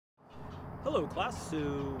Hello class,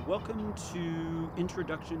 so welcome to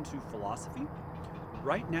Introduction to Philosophy.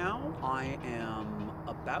 Right now I am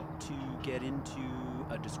about to get into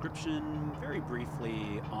a description very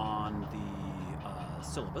briefly on the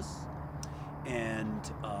syllabus,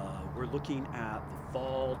 and we're looking at the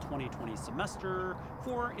fall 2020 semester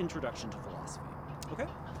for Introduction to Philosophy. Okay,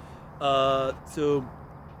 so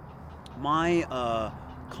my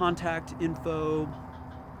contact info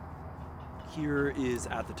here is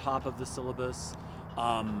at the top of the syllabus.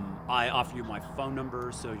 I offer you my phone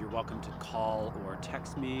number, so you're welcome to call or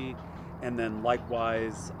text me. And then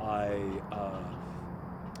likewise, I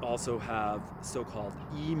also have so-called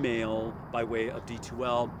email by way of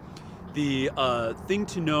D2L. The thing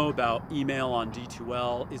to know about email on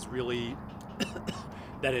D2L is really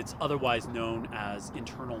that it's otherwise known as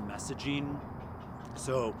internal messaging.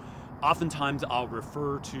 So oftentimes I'll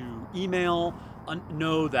refer to email,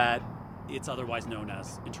 know that it's otherwise known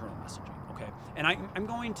as internal messaging, okay? And I'm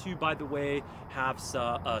going to, by the way, have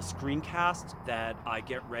a screencast that I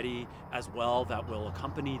get ready as well that will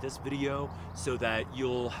accompany this video so that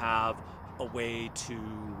you'll have a way to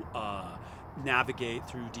navigate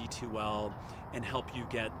through D2L and help you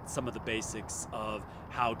get some of the basics of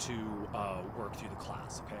how to work through the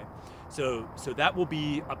class, okay? So that will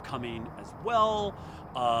be upcoming as well.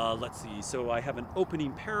 Let's see, so I have an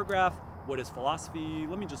opening paragraph. What is philosophy?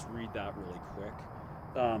 Let me just read that really quick.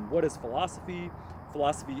 What is philosophy?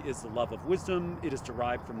 Philosophy is the love of wisdom. It is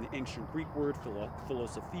derived from the ancient Greek word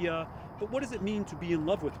philosophia. But what does it mean to be in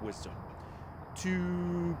love with wisdom?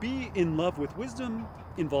 To be in love with wisdom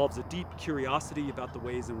involves a deep curiosity about the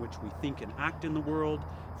ways in which we think and act in the world.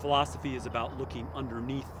 Philosophy is about looking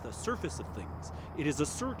underneath the surface of things. It is a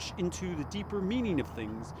search into the deeper meaning of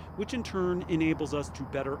things, which in turn enables us to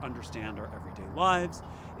better understand our everyday lives.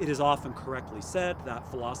 It is often correctly said that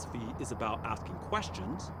philosophy is about asking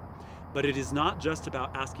questions, but it is not just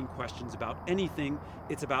about asking questions about anything.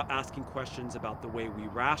 It's about asking questions about the way we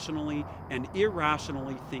rationally and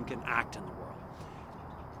irrationally think and act in the world.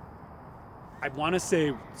 I want to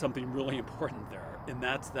say something really important there, and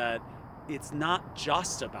that's that it's not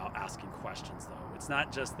just about asking questions, though. It's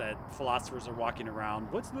not just that philosophers are walking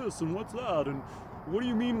around, what's this and what's that, and what do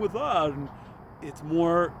you mean with that? And it's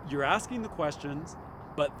more, you're asking the questions,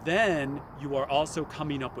 but then you are also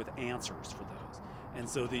coming up with answers for those. And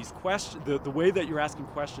so these questions, the way that you're asking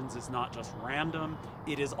questions is not just random,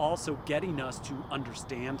 it is also getting us to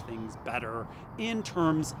understand things better in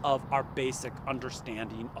terms of our basic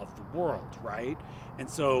understanding of the world, right? And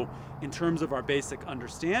so in terms of our basic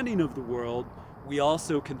understanding of the world, we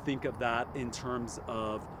also can think of that in terms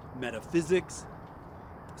of metaphysics.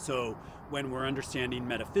 So when we're understanding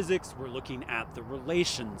metaphysics, we're looking at the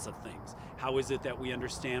relations of things. How is it that we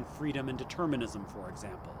understand freedom and determinism, for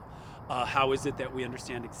example? How is it that we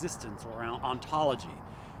understand existence or ontology?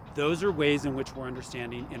 Those are ways in which we're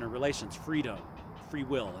understanding interrelations, freedom, free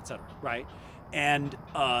will, etc., right? And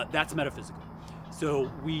that's metaphysical.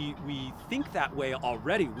 So we think that way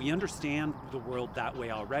already. We understand the world that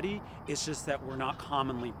way already. It's just that we're not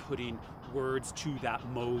commonly putting words to that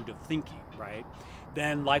mode of thinking, right?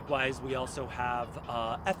 Then likewise, we also have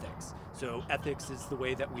ethics. So ethics is the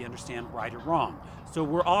way that we understand right or wrong. So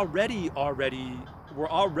we're already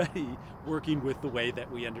working with the way that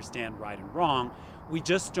we understand right and wrong. We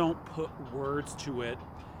just don't put words to it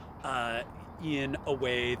in a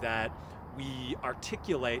way that we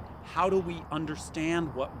articulate how do we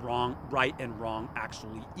understand what right and wrong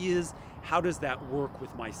actually is. How does that work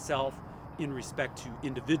with myself in respect to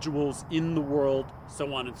individuals in the world,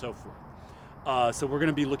 so on and so forth. So we're going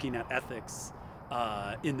to be looking at ethics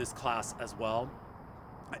in this class as well,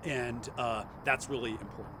 and that's really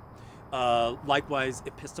important. Likewise,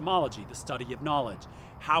 epistemology, the study of knowledge.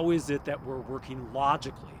 How is it that we're working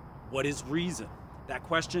logically? What is reason? That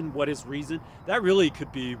question, what is reason? That really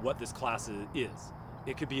could be what this class is.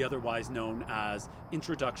 It could be otherwise known as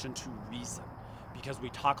Introduction to Reason, because we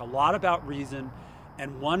talk a lot about reason,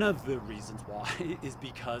 and one of the reasons why is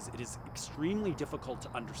because it is extremely difficult to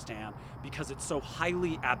understand, because it's so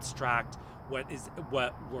highly abstract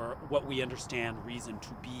what we understand reason to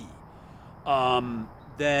be.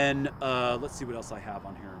 Then let's see what else I have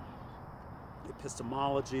on here.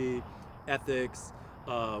 Epistemology, ethics.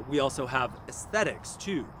 We also have aesthetics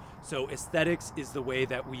too. So aesthetics is the way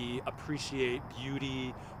that we appreciate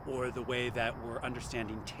beauty, or the way that we're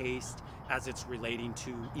understanding taste as it's relating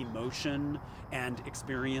to emotion and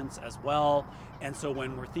experience as well. And so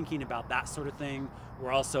when we're thinking about that sort of thing,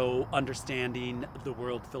 we're also understanding the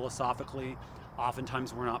world philosophically.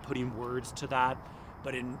 Oftentimes we're not putting words to that.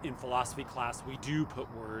 But in philosophy class, we do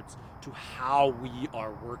put words to how we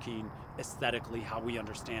are working aesthetically, how we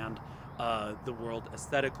understand the world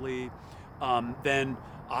aesthetically. Then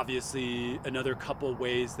obviously another couple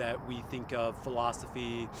ways that we think of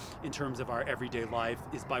philosophy in terms of our everyday life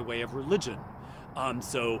is by way of religion.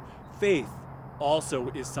 So faith also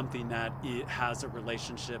is something that it has a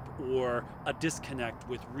relationship or a disconnect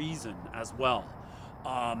with reason as well.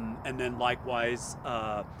 And then likewise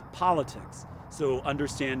politics. So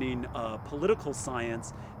understanding political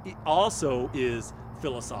science, it also is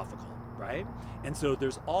philosophical, right? And so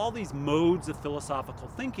there's all these modes of philosophical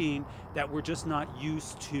thinking that we're just not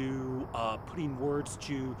used to putting words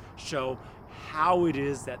to show how it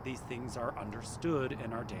is that these things are understood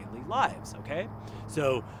in our daily lives, okay?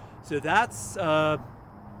 So that's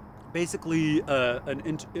basically an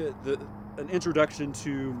introduction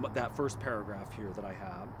to that first paragraph here that I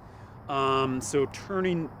have. So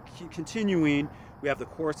continuing, we have the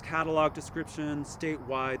course catalog description,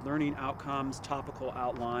 statewide, learning outcomes, topical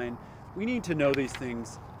outline. We need to know these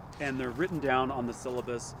things, and they're written down on the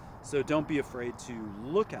syllabus, so don't be afraid to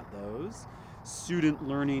look at those. Student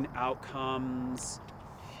learning outcomes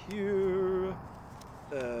here.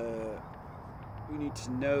 We need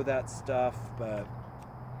to know that stuff, but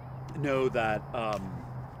know that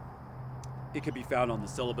it could be found on the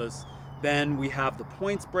syllabus. Then we have the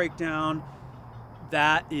points breakdown.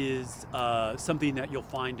 That is something that you'll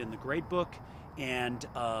find in the grade book, and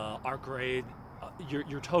our grade,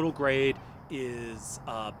 your total grade is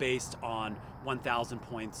based on 1,000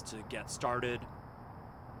 points to get started,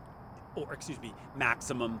 or excuse me,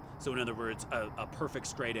 maximum. So in other words, a perfect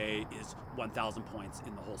straight A is 1,000 points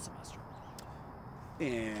in the whole semester.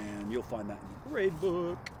 And you'll find that in the grade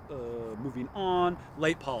book. Moving on,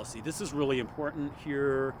 late policy. This is really important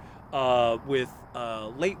here with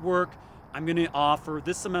late work. I'm going to offer,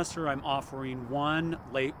 this semester I'm offering one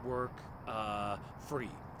late work free.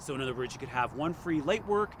 So in other words, you could have one free late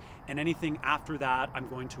work, and anything after that, I'm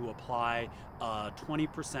going to apply a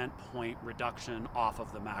 20% point reduction off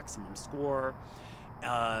of the maximum score.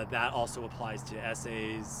 That also applies to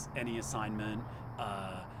essays, any assignment,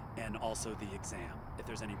 and also the exam, if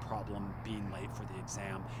there's any problem being late for the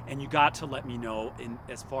exam. And you got to let me know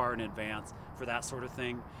as far in advance for that sort of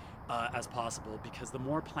thing as possible, because the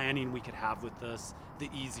more planning we could have with this, the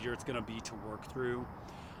easier it's going to be to work through.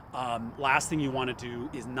 Last thing you want to do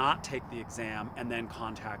is not take the exam and then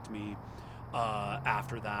contact me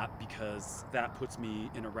after that, because that puts me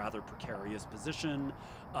in a rather precarious position.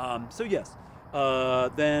 So yes,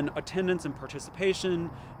 then attendance and participation.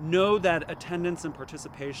 Know that attendance and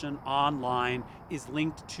participation online is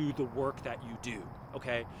linked to the work that you do,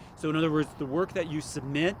 okay? So in other words, the work that you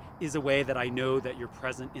submit is a way that I know that you're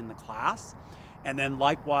present in the class. And then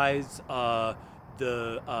likewise,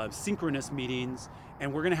 the synchronous meetings,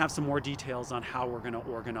 and we're going to have some more details on how we're going to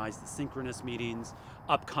organize the synchronous meetings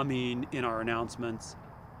upcoming in our announcements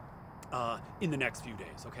in the next few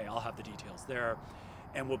days. Okay, I'll have the details there,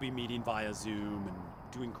 and we'll be meeting via Zoom and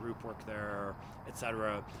doing group work there,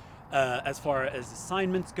 etc. As far as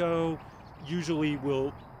assignments go, usually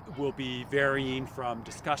we'll be varying from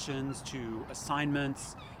discussions to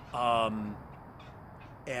assignments,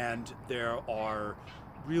 and there are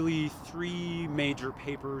really 3 major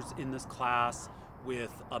papers in this class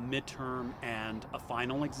with a midterm and a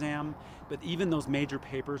final exam, but even those major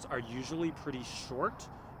papers are usually pretty short,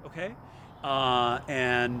 okay?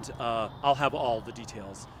 And I'll have all the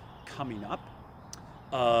details coming up,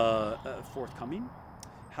 forthcoming.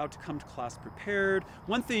 How to come to class prepared.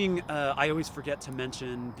 One thing I always forget to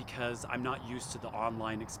mention, because I'm not used to the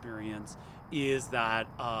online experience, is that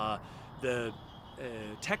the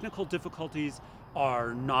technical difficulties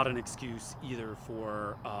are not an excuse either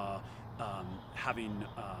for having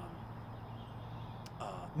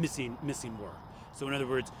missing work. So in other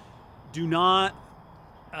words, do not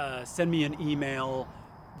send me an email,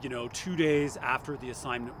 2 days after the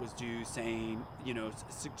assignment was due, saying,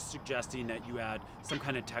 suggesting that you had some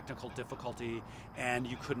kind of technical difficulty and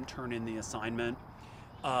you couldn't turn in the assignment.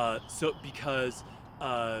 Because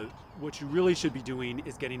what you really should be doing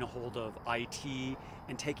is getting a hold of IT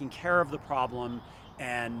and taking care of the problem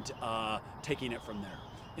and taking it from there.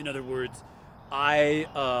 In other words,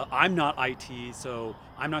 I'm not IT, so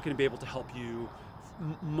I'm not going to be able to help you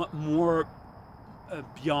more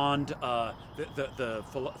beyond the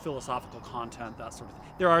philosophical content, that sort of thing.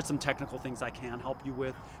 There are some technical things I can help you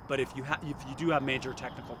with, but if you do have major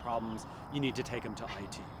technical problems, you need to take them to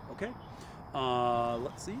IT. Okay.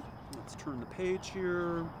 Let's see. Let's turn the page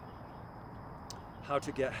here. How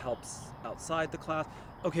to get help outside the class.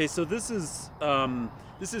 Okay, so this is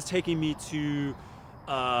taking me to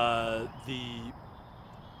the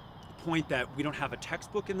point that we don't have a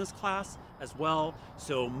textbook in this class as well.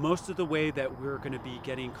 So most of the way that we're going to be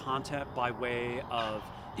getting content by way of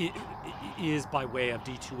is by way of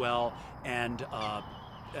D2L and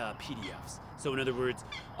PDFs. So in other words,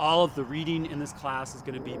 all of the reading in this class is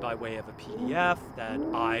going to be by way of a PDF that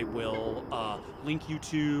I will link you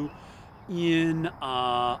to in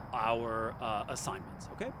our assignments,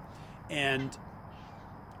 okay? And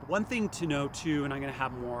one thing to know too, and I'm going to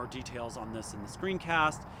have more details on this in the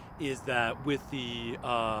screencast, is that with the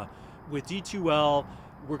with D2L,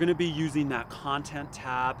 we're going to be using that content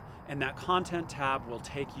tab, and that content tab will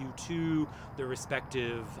take you to the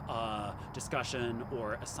respective discussion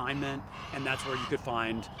or assignment, and that's where you could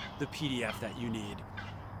find the PDF that you need,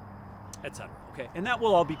 etc. Okay, and that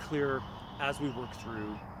will all be clear as we work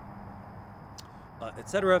through,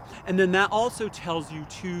 etc. And then that also tells you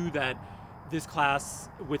too that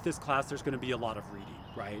with this class, there's going to be a lot of reading,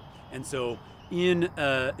 right? And so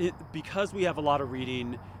because we have a lot of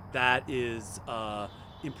reading, that is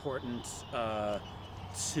important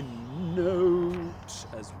to note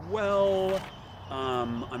as well.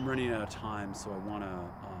 I'm running out of time, so I want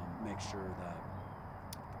to make sure that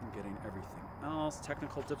I'm getting everything else.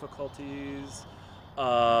 Technical difficulties.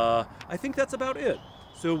 I think that's about it.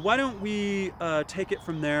 So why don't we take it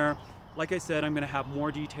from there? Like I said, I'm going to have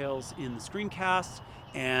more details in the screencast,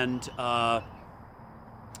 and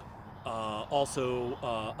also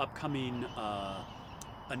upcoming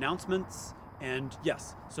announcements. And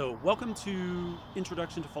yes, so welcome to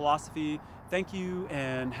Introduction to Philosophy. Thank you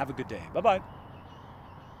and have a good day. Bye-bye.